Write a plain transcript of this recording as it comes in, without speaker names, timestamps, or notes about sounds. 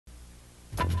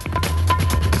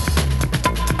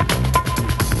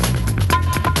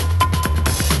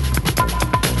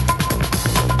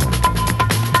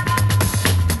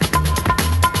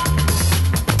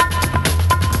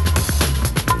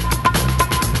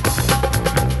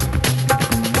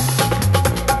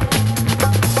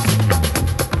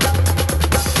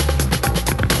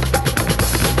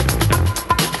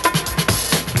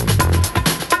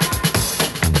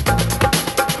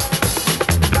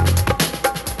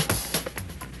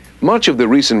Much of the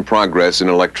recent progress in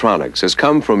electronics has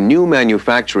come from new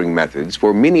manufacturing methods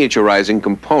for miniaturizing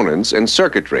components and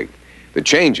circuitry. The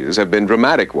changes have been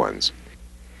dramatic ones.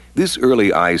 This early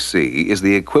IC is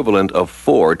the equivalent of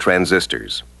 4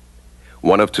 transistors.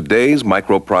 One of today's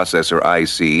microprocessor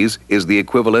ICs is the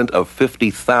equivalent of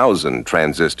 50,000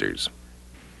 transistors.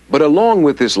 But along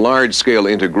with this large-scale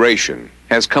integration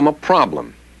has come a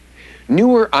problem.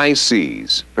 Newer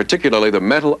ICs, particularly the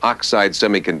metal oxide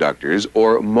semiconductors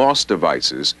or MOS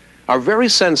devices, are very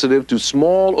sensitive to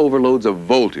small overloads of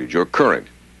voltage or current.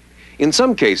 In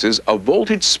some cases, a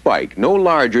voltage spike no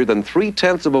larger than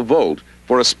 0.3 of a volt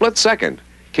for a split second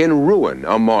can ruin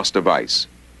a MOS device.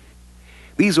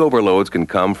 These overloads can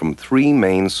come from 3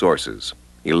 main sources: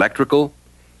 electrical,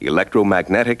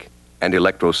 electromagnetic, and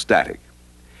electrostatic.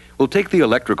 We'll take the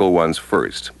electrical ones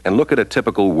first and look at a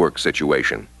typical work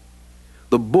situation.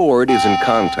 The board is in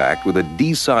contact with a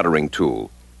desoldering tool.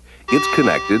 It's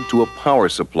connected to a power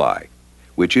supply,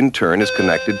 which in turn is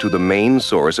connected to the main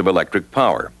source of electric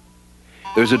power.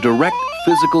 There's a direct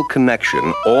physical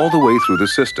connection all the way through the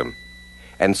system,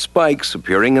 and spikes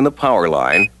appearing in the power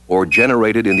line or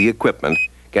generated in the equipment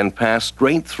can pass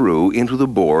straight through into the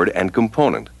board and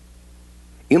component.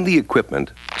 In the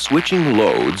equipment, switching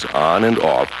loads on and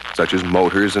off, such as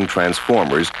motors and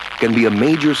transformers, can be a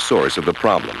major source of the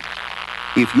problem.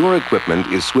 If your equipment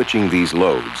is switching these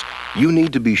loads, you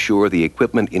need to be sure the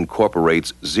equipment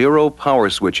incorporates zero power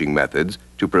switching methods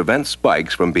to prevent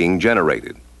spikes from being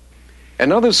generated.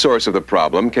 Another source of the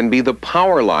problem can be the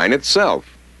power line itself.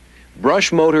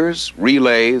 Brush motors,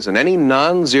 relays, and any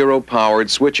non-zero powered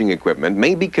switching equipment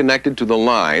may be connected to the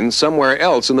line somewhere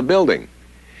else in the building.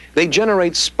 They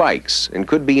generate spikes and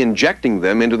could be injecting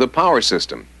them into the power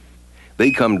system.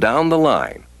 They come down the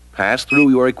line, pass through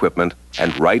your equipment,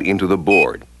 and right into the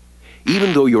board,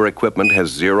 even though your equipment has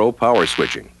zero power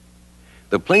switching.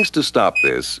 The place to stop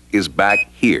this is back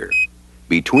here,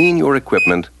 between your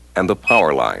equipment and the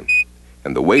power line.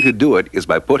 And the way to do it is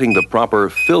by putting the proper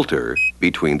filter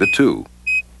between the two.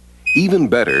 Even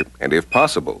better, and if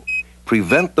possible,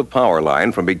 prevent the power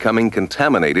line from becoming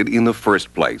contaminated in the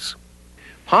first place.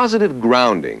 Positive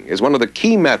grounding is one of the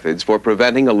key methods for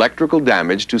preventing electrical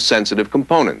damage to sensitive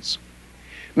components.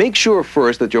 Make sure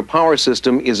first that your power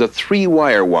system is a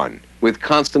 3-wire one with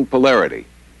constant polarity.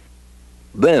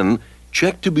 Then,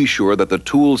 check to be sure that the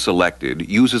tool selected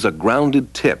uses a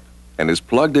grounded tip and is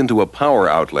plugged into a power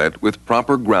outlet with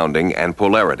proper grounding and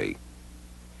polarity.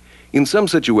 In some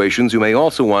situations, you may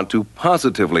also want to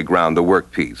positively ground the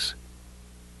workpiece.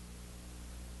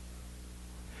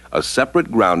 A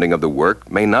separate grounding of the work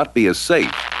may not be as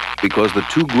safe because the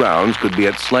 2 grounds could be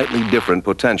at slightly different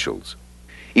potentials.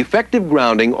 Effective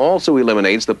grounding also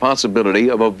eliminates the possibility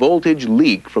of a voltage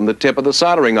leak from the tip of the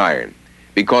soldering iron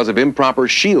because of improper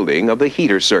shielding of the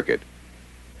heater circuit.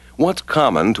 What's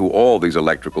common to all these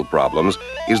electrical problems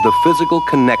is the physical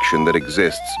connection that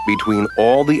exists between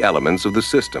all the elements of the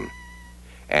system.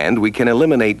 And we can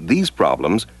eliminate these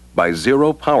problems by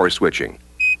zero power switching,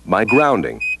 by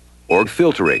grounding, or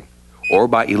filtering, or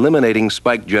by eliminating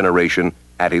spike generation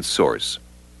at its source.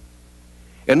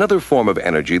 Another form of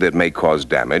energy that may cause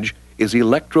damage is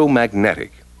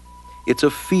electromagnetic. It's a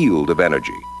field of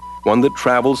energy, one that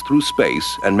travels through space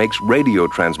and makes radio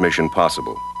transmission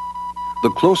possible. The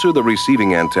closer the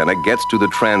receiving antenna gets to the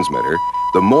transmitter,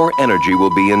 the more energy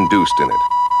will be induced in it.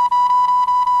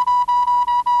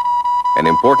 An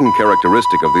important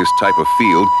characteristic of this type of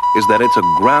field is that it's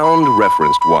a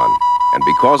ground-referenced one, and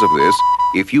because of this,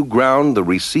 if you ground the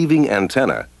receiving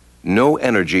antenna, no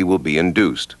energy will be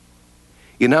induced.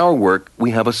 In our work, we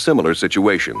have a similar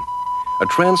situation. A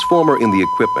transformer in the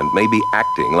equipment may be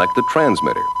acting like the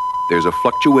transmitter. There's a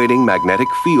fluctuating magnetic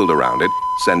field around it,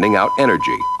 sending out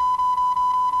energy.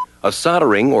 A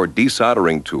soldering or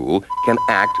desoldering tool can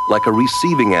act like a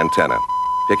receiving antenna,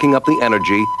 picking up the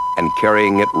energy and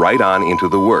carrying it right on into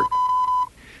the work.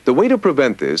 The way to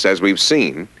prevent this, as we've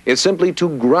seen, is simply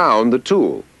to ground the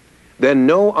tool. Then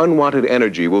no unwanted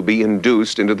energy will be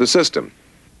induced into the system.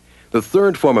 The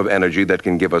third form of energy that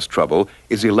can give us trouble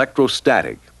is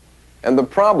electrostatic. And the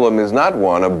problem is not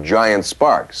one of giant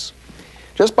sparks.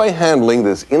 Just by handling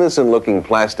this innocent-looking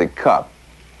plastic cup,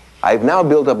 I've now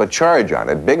built up a charge on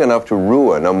it big enough to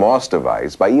ruin a MOS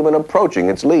device by even approaching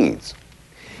its leads.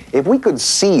 If we could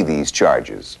see these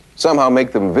charges, somehow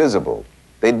make them visible,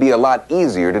 they'd be a lot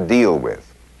easier to deal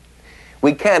with.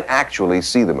 We can't actually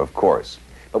see them, of course,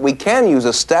 but we can use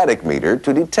a static meter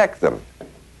to detect them.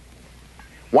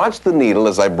 Watch the needle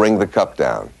as I bring the cup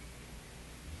down.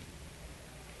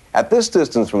 At this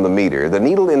distance from the meter, the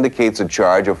needle indicates a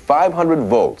charge of 500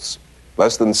 volts.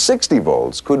 Less than 60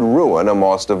 volts could ruin a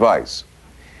MOS device.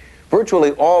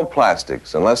 Virtually all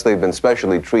plastics, unless they've been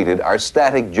specially treated, are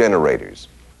static generators.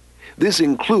 This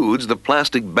includes the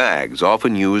plastic bags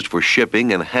often used for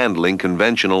shipping and handling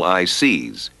conventional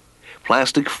ICs,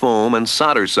 plastic foam and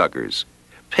solder suckers,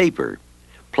 paper,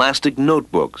 plastic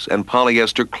notebooks, and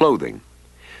polyester clothing.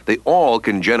 They all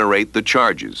can generate the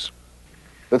charges.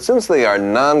 But since they are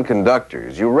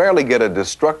non-conductors, you rarely get a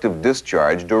destructive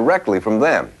discharge directly from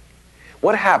them.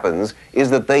 What happens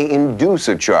is that they induce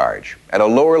a charge at a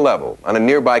lower level on a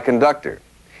nearby conductor.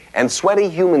 And sweaty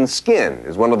human skin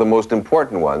is one of the most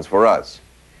important ones for us.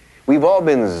 We've all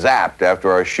been zapped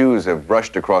after our shoes have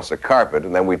brushed across a carpet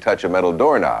and then we touch a metal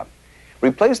doorknob.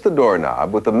 Replace the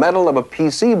doorknob with the metal of a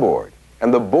PC board,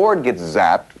 and the board gets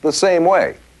zapped the same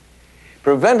way.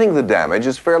 Preventing the damage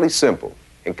is fairly simple.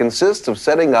 It consists of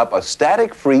setting up a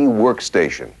static-free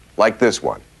workstation, like this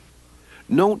one.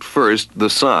 Note first the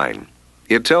sign.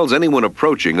 It tells anyone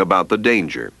approaching about the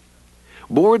danger.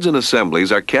 Boards and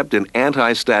assemblies are kept in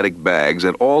anti-static bags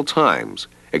at all times,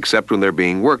 except when they're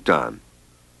being worked on.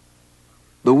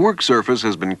 The work surface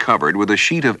has been covered with a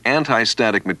sheet of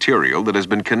anti-static material that has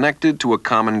been connected to a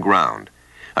common ground.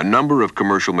 A number of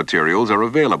commercial materials are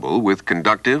available with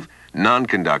conductive,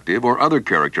 non-conductive, or other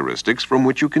characteristics from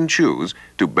which you can choose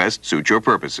to best suit your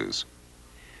purposes.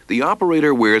 The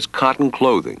operator wears cotton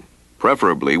clothing,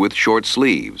 preferably with short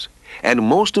sleeves, and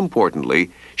most importantly,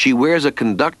 she wears a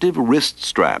conductive wrist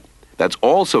strap that's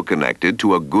also connected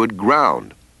to a good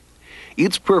ground.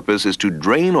 Its purpose is to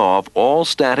drain off all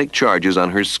static charges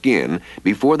on her skin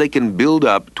before they can build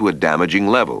up to a damaging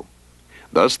level.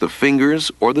 Thus, the fingers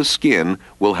or the skin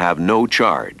will have no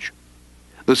charge.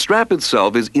 The strap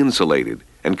itself is insulated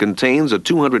and contains a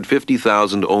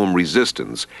 250,000 ohm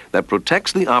resistance that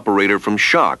protects the operator from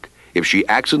shock if she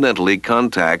accidentally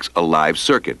contacts a live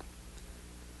circuit.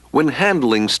 When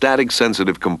handling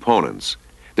static-sensitive components,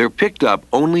 they're picked up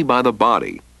only by the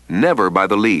body, never by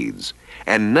the leads,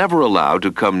 and never allowed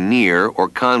to come near or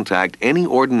contact any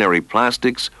ordinary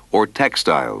plastics or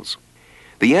textiles.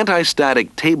 The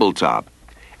anti-static tabletop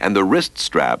and the wrist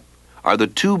strap are the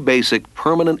two basic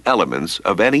permanent elements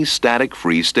of any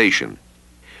static-free station.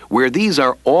 Where these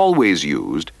are always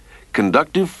used,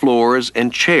 conductive floors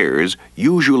and chairs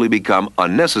usually become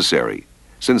unnecessary,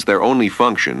 since their only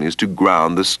function is to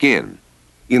ground the skin.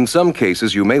 In some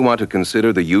cases, you may want to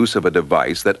consider the use of a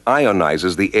device that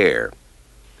ionizes the air.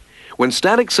 When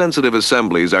static-sensitive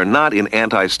assemblies are not in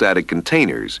anti-static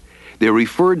containers, they're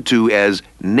referred to as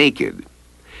naked.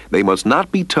 They must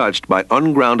not be touched by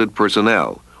ungrounded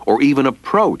personnel or even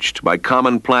approached by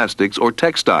common plastics or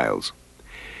textiles.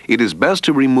 It is best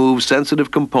to remove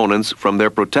sensitive components from their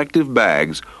protective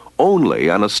bags only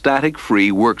on a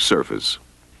static-free work surface.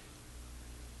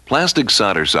 Plastic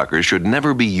solder suckers should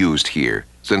never be used here,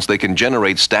 since they can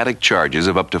generate static charges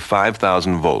of up to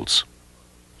 5,000 volts.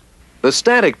 The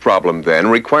static problem, then,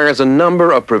 requires a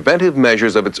number of preventive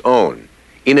measures of its own,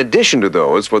 in addition to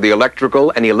those for the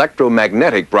electrical and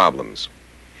electromagnetic problems.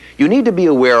 You need to be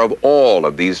aware of all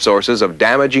of these sources of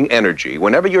damaging energy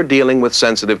whenever you're dealing with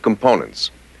sensitive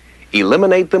components.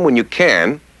 Eliminate them when you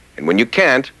can, and when you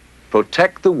can't,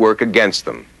 protect the work against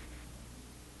them.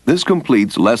 This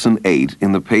completes Lesson 8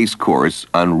 in the PACE course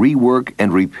on Rework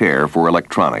and Repair for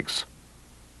Electronics.